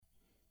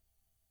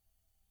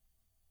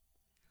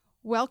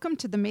Welcome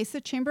to the Mesa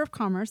Chamber of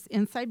Commerce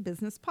Inside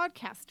Business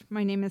Podcast.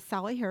 My name is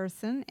Sally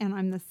Harrison, and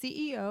I'm the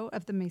CEO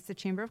of the Mesa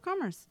Chamber of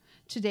Commerce.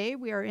 Today,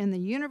 we are in the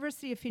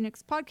University of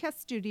Phoenix podcast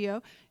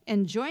studio,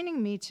 and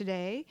joining me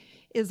today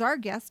is our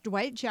guest,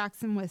 Dwight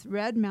Jackson with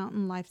Red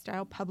Mountain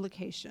Lifestyle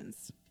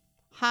Publications.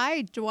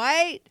 Hi,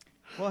 Dwight.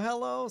 Well,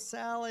 hello,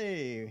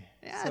 Sally.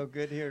 Yeah. So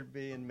good here to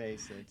be in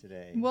Mesa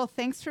today. Well,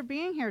 thanks for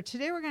being here.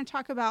 Today, we're going to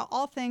talk about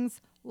all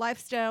things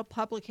lifestyle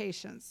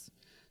publications.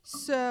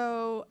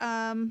 So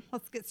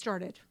let's get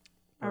started.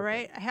 All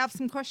right. I have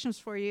some questions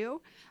for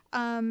you.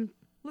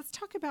 Let's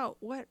talk about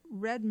what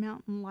Red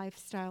Mountain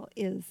Lifestyle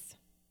is.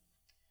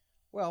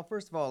 Well,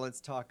 first of all,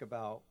 let's talk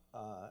about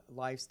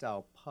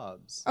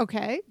lifestylepubs.com.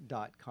 Okay.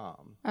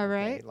 All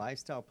right.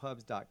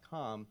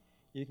 Lifestylepubs.com.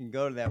 You can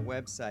go to that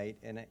website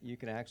and you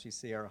can actually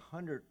see our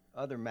 100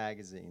 other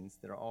magazines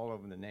that are all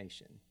over the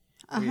nation.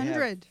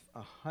 100?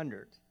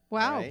 100.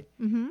 Wow. Right?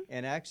 Mm-hmm.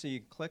 And actually, you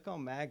click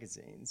on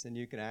magazines, and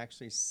you can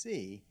actually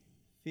see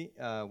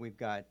we've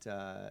got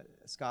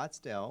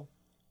Scottsdale,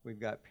 we've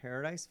got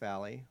Paradise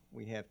Valley,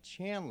 we have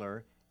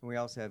Chandler, and we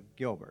also have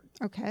Gilbert.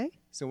 Okay.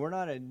 So we're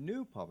not a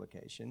new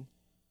publication.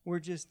 We're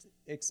just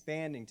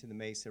expanding to the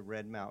Mesa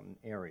Red Mountain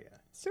area.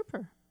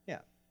 Super. Yeah.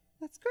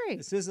 That's great.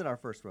 This isn't our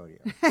first rodeo.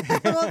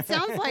 Well, it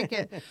sounds like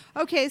it.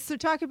 Okay, so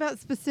talk about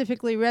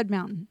specifically Red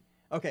Mountain.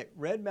 Okay,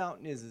 Red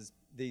Mountain is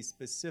the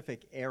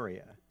specific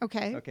area.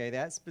 Okay. Okay,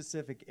 that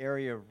specific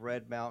area of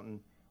Red Mountain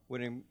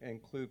would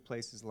include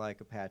places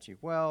like Apache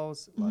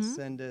Wells, Las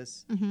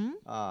Sendas.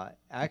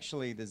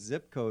 Actually, the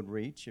zip code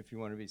reach, if you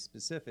want to be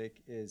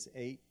specific, is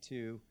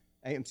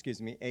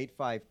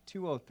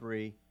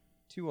 85203,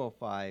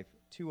 205,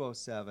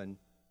 207,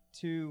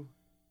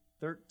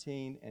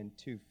 213, and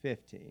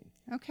 215.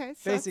 Okay.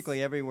 So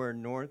Basically everywhere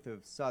north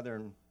of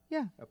southern,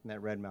 yeah, up in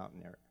that Red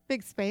Mountain area.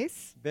 big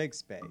space. Big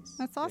space.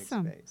 That's Big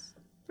awesome. space.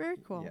 Very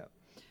cool. Yeah.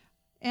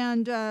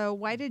 And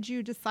why did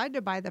you decide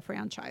to buy the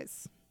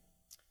franchise?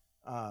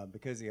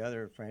 Because the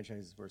other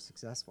franchises were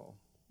successful.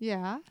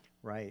 Yeah.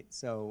 Right.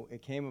 So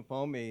it came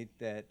upon me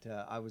that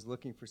I was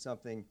looking for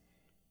something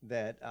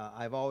that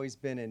I've always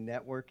been in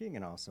networking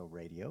and also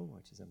radio,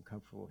 which is I'm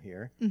comfortable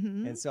here.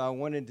 Mm-hmm. And so I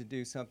wanted to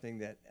do something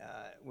that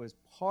was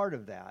part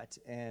of that.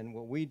 And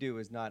what we do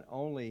is not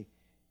only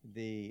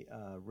the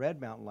Red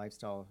Mountain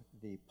Lifestyle,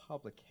 the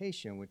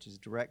publication, which is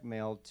direct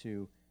mailed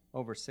to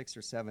over 6,000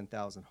 or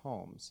 7,000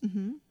 homes,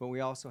 but we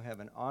also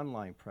have an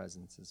online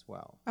presence as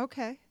well.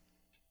 Okay.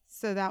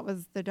 So that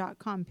was the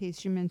 .com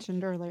piece you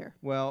mentioned earlier.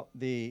 Well,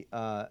 the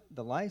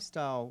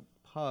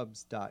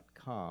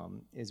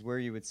lifestylepubs.com is where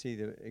you would see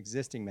the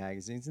existing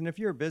magazines. And if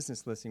you're a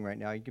business listening right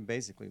now, you can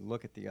basically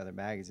look at the other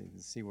magazines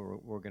and see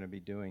what we're going to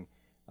be doing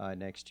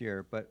next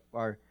year. But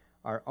our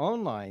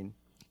online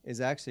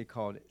is actually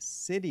called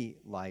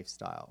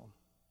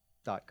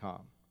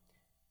citylifestyle.com.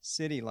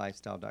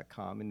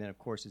 citylifestyle.com. And then, of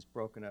course, it's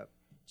broken up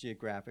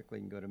geographically.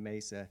 You can go to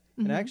Mesa.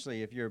 And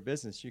actually, if you're a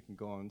business, you can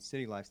go on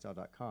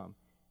citylifestyle.com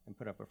and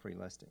put up a free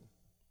listing.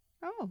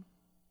 Oh,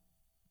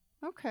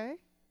 okay.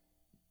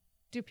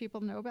 Do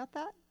people know about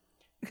that?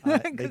 They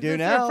do it's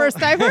now. the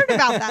first I've heard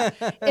about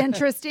that.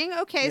 Interesting.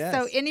 Okay, Yes.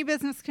 so any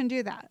business can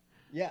do that.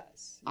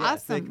 Yes.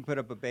 Awesome. They can put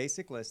up a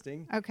basic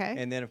listing. Okay.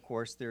 And then, of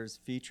course, there's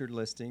featured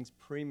listings,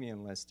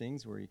 premium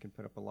listings, where you can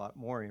put up a lot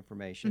more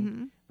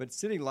information. But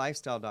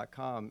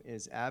citylifestyle.com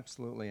is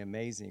absolutely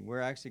amazing.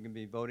 We're actually going to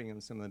be voting on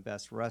some of the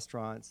best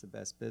restaurants, the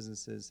best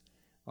businesses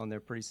on there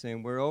pretty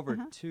soon. We're over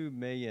 2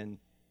 million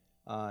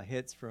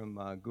hits from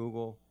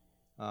Google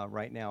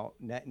right now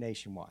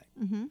nationwide.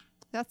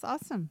 That's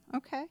awesome.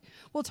 Okay.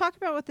 Well, talk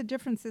about what the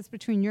difference is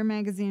between your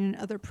magazine and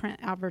other print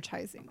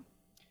advertising.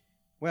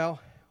 Well,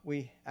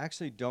 we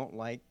actually don't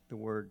like the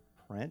word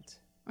print,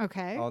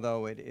 Okay.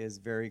 although it is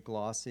very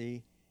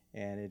glossy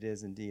and it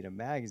is indeed a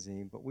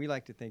magazine, but we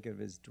like to think of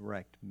it as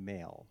direct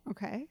mail.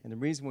 Okay. And the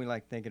reason we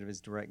like to think of it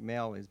as direct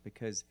mail is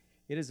because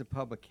it is a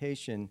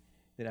publication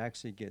that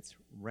actually gets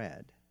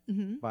read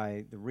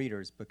by the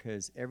readers,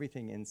 because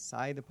everything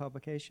inside the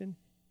publication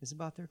is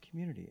about their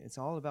community. It's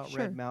all about Sure.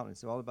 Red Mountain.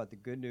 It's all about the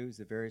good news,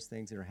 the various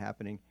things that are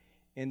happening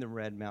in the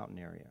Red Mountain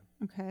area.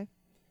 Okay.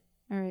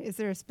 All right. Is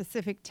there a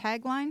specific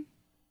tagline?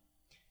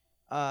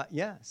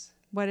 Yes.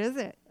 What is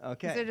it?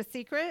 Okay. Is it a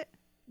secret?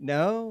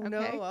 No, Okay.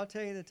 no, I'll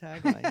tell you the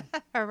tagline.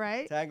 All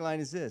right. Tagline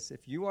is this: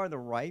 if you are the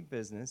right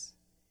business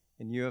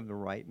and you have the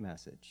right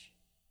message,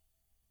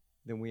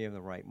 then we have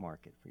the right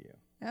market for you.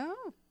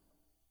 Oh,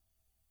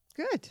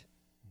 good.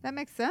 That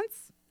makes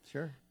sense.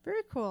 Sure.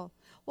 Very cool.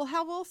 Well,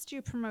 how else do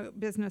you promote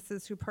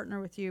businesses who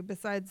partner with you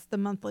besides the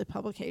monthly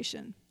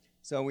publication?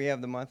 So we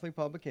have the monthly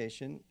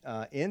publication.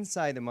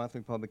 Inside the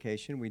monthly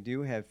publication, we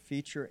do have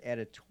feature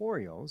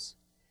editorials.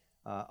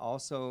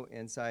 Also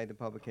inside the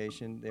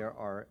publication, there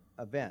are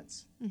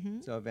events.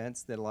 So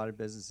events that a lot of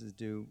businesses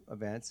do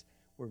events.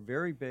 We're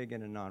very big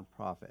into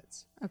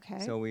nonprofits. Okay.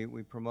 So we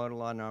promote a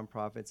lot of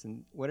nonprofits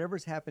and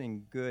whatever's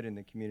happening good in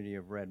the community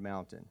of Red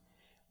Mountain.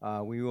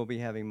 We will be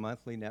having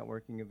monthly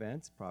networking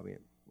events, probably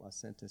at Las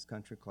Sentas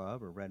Country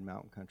Club or Red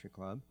Mountain Country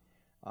Club.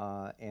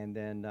 And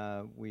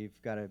then we've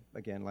got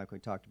again, like we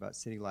talked about,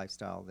 City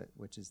Lifestyle,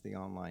 which is the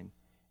online,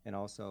 and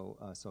also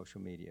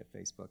social media,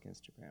 Facebook,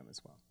 Instagram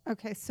as well.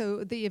 Okay,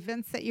 so the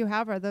events that you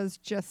have, are those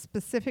just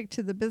specific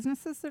to the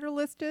businesses that are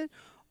listed,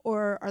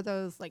 or are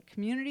those like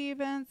community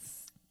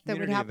events that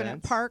would happen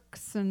at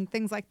parks and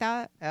things like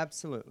that?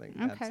 Absolutely.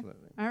 Okay.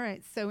 Absolutely. All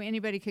right. So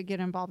anybody could get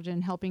involved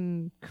in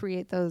helping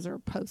create those or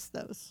post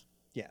those.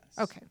 Yes.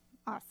 Okay.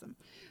 Awesome.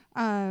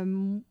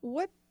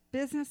 What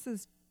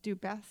businesses do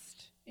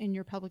best in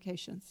your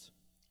publications?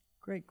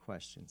 Great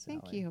question, Sally.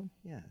 Thank you.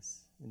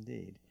 Yes,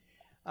 indeed.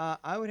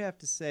 I would have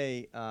to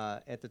say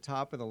at the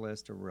top of the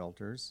list are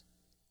realtors,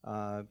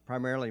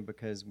 primarily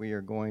because we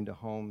are going to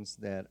homes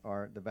that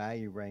are, the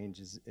value range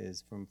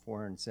is from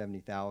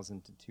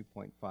 $470,000 to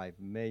 $2.5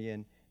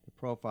 million. The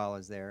profile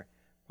is there.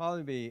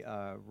 Probably be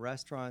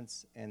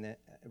restaurants, and then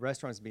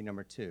restaurants would be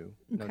number 2,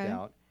 no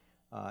doubt.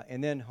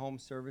 And then home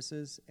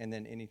services, and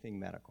then anything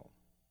medical.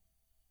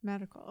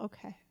 Medical,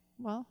 okay.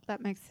 Well,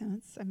 that makes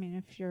sense. I mean,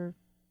 if you're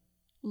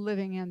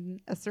living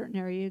in a certain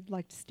area, you'd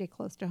like to stay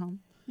close to home.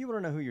 You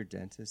want to know who your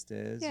dentist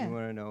is. Yeah. You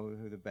want to know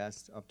who the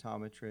best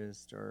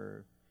optometrist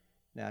or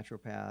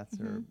naturopath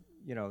or,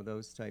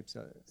 those types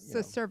of.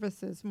 So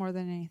services more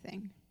than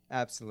anything.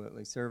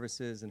 Absolutely.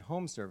 Services and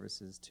home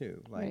services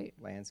too, like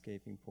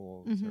landscaping,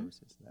 pool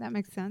services. That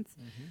makes sense.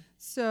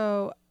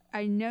 So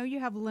I know you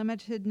have a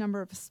limited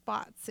number of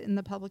spots in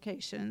the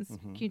publications.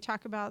 Can you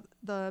talk about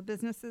the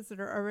businesses that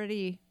are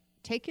already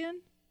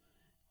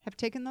have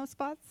taken those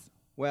spots?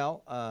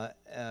 Well,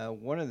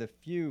 one of the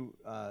few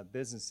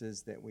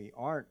businesses that we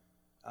aren't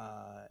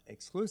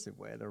exclusive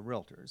with are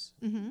realtors,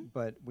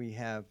 but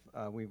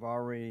we've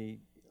already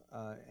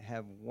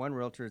have one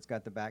realtor that's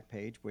got the back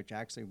page, which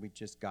actually we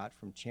just got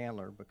from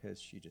Chandler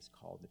because she just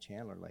called the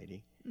Chandler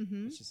lady.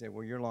 And she said,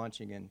 well, you're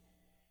launching in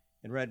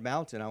Red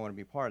Mountain. I want to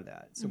be part of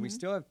that. So we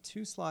still have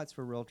 2 slots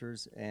for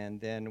realtors,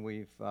 and then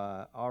we've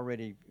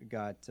already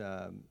got,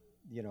 our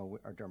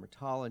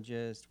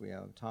dermatologist, we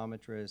have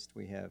optometrist,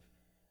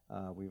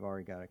 we've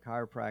already got a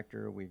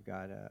chiropractor, we've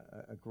got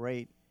a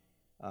great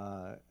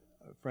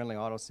Friendly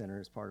Auto Center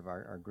as part of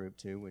our group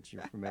too, which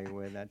you're familiar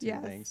with, that type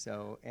of thing.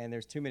 So, and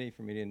there's too many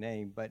for me to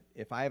name, but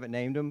if I haven't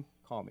named them,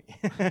 call me.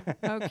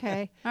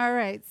 Okay. All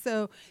right.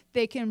 So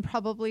they can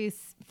probably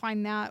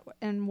find that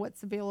and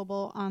what's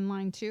available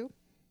online too?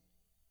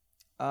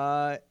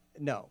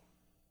 No.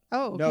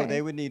 Oh, okay. No,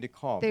 they would need to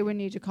call me. They would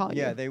need to call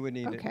you. Yeah, they would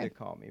need to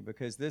call me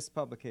because this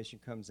publication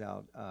comes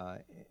out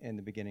in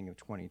the beginning of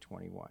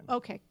 2021.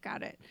 Okay,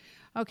 got it.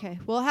 Okay.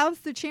 Well, how's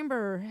the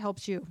chamber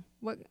helped you?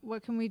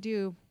 What can we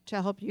do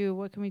to help you?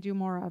 What can we do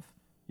more of?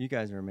 You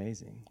guys are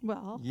amazing.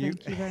 Well,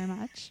 thank you very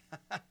much.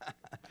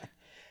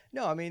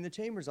 No, I mean, the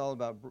chamber's all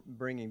about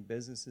bringing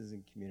businesses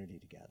and community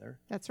together.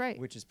 That's right.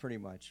 Which is pretty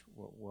much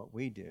what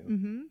we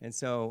do. And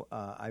so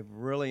I've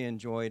really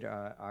enjoyed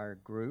our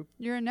group.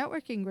 You're a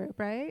networking group,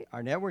 right?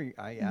 Our network,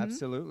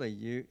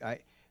 absolutely.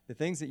 The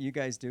things that you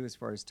guys do as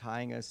far as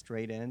tying us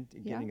straight in,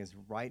 and getting us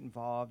right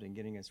involved and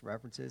getting us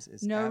references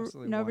is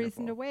absolutely no wonderful.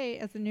 reason to wait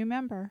as a new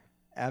member.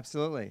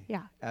 Absolutely.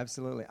 Yeah.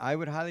 Absolutely. I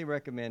would highly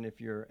recommend, if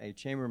you're a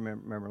chamber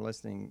member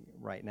listening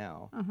right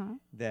now,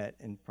 that,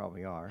 and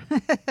probably are,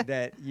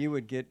 that you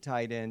would get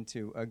tied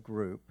into a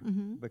group,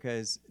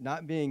 because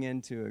not being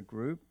into a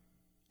group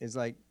is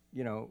like,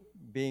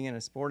 being in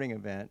a sporting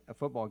event, a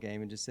football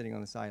game, and just sitting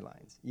on the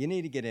sidelines. You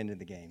need to get into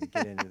the game,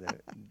 get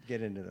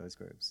into those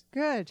groups.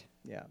 Good.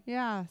 Yeah.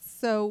 Yeah.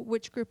 So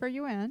which group are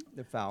you in?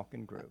 The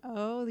Falcon group.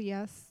 Oh,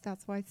 yes.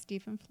 That's why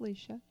Steve and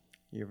Felicia.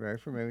 You're very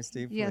familiar with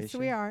Steve. Yes, Felicia.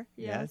 we are.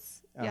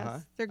 Yes.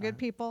 Yes. They're good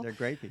people. They're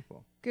great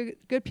people.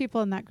 Good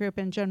people in that group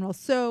in general.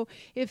 So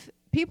if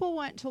people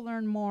want to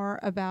learn more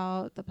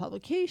about the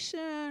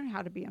publication,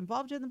 how to be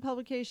involved in the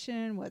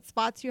publication, what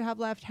spots you have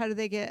left, how do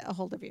they get a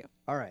hold of you?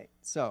 All right.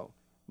 So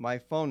my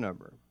phone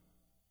number,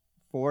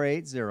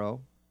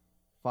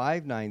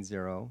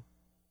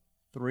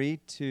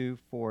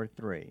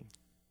 480-590-3243.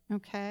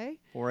 Okay.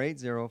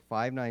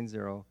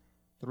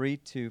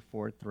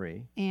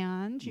 480-590-3243.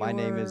 And my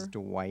name is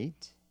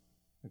Dwight.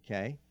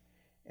 Okay.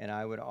 And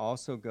I would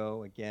also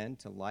go again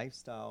to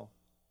Lifestyle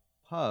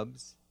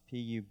Pubs,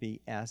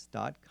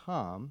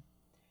 pubs.com,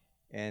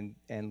 and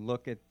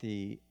look at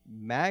the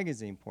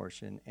magazine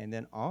portion, and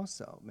then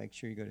also make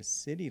sure you go to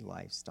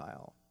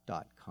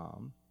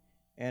citylifestyle.com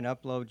and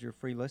upload your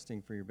free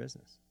listing for your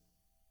business.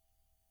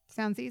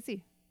 Sounds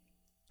easy.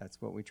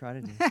 That's what we try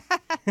to do.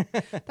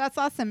 That's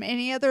awesome.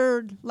 Any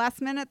other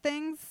last minute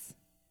things?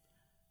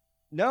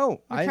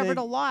 No, we covered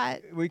a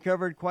lot. We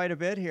covered quite a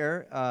bit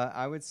here.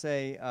 I would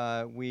say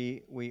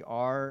we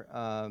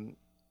are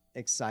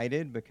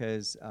excited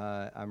because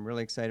I'm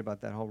really excited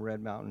about that whole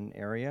Red Mountain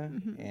area,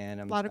 and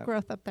a lot of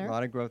growth up there. A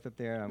lot of growth up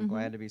there. I'm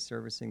glad to be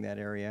servicing that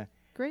area.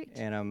 Great.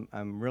 And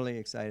I'm really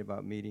excited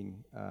about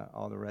meeting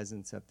all the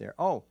residents up there.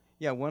 Oh,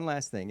 yeah. One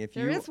last thing.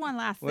 There is one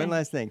last thing. One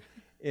last thing.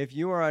 If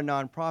you are a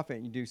nonprofit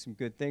and you do some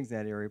good things in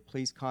that area,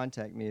 please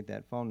contact me at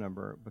that phone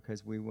number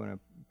because we want to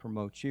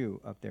promote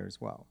you up there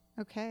as well.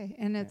 Okay.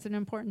 And it's an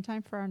important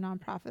time for our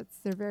nonprofits.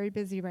 They're very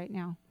busy right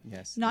now.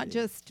 Yes. Not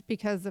just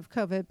because of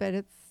COVID, but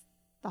it's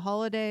the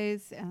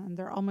holidays, and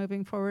they're all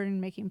moving forward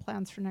and making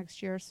plans for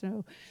next year.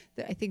 So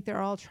I think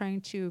they're all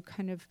trying to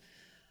kind of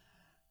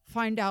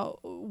find out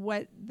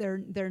what their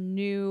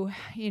new,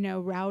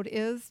 route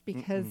is,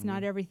 because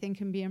not everything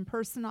can be in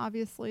person,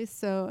 obviously.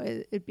 So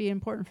it'd be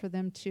important for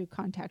them to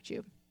contact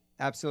you.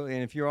 Absolutely.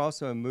 And if you're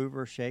also a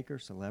mover, shaker,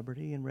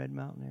 celebrity in Red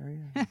Mountain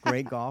area,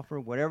 great golfer,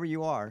 whatever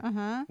you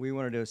are, we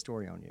want to do a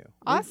story on you.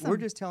 Awesome. We're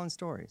just telling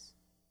stories.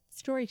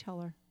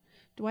 Storyteller.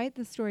 Dwight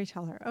the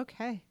Storyteller.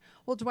 Okay.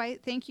 Well,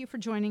 Dwight, thank you for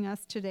joining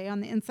us today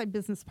on the Inside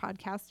Business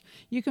Podcast.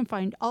 You can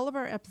find all of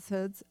our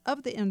episodes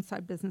of the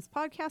Inside Business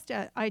Podcast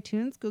at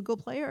iTunes, Google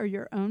Play, or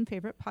your own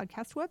favorite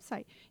podcast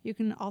website. You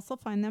can also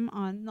find them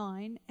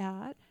online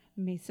at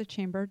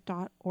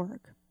mesachamber.org.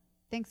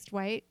 Thanks,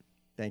 Dwight.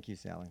 Thank you,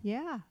 Sally.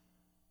 Yeah.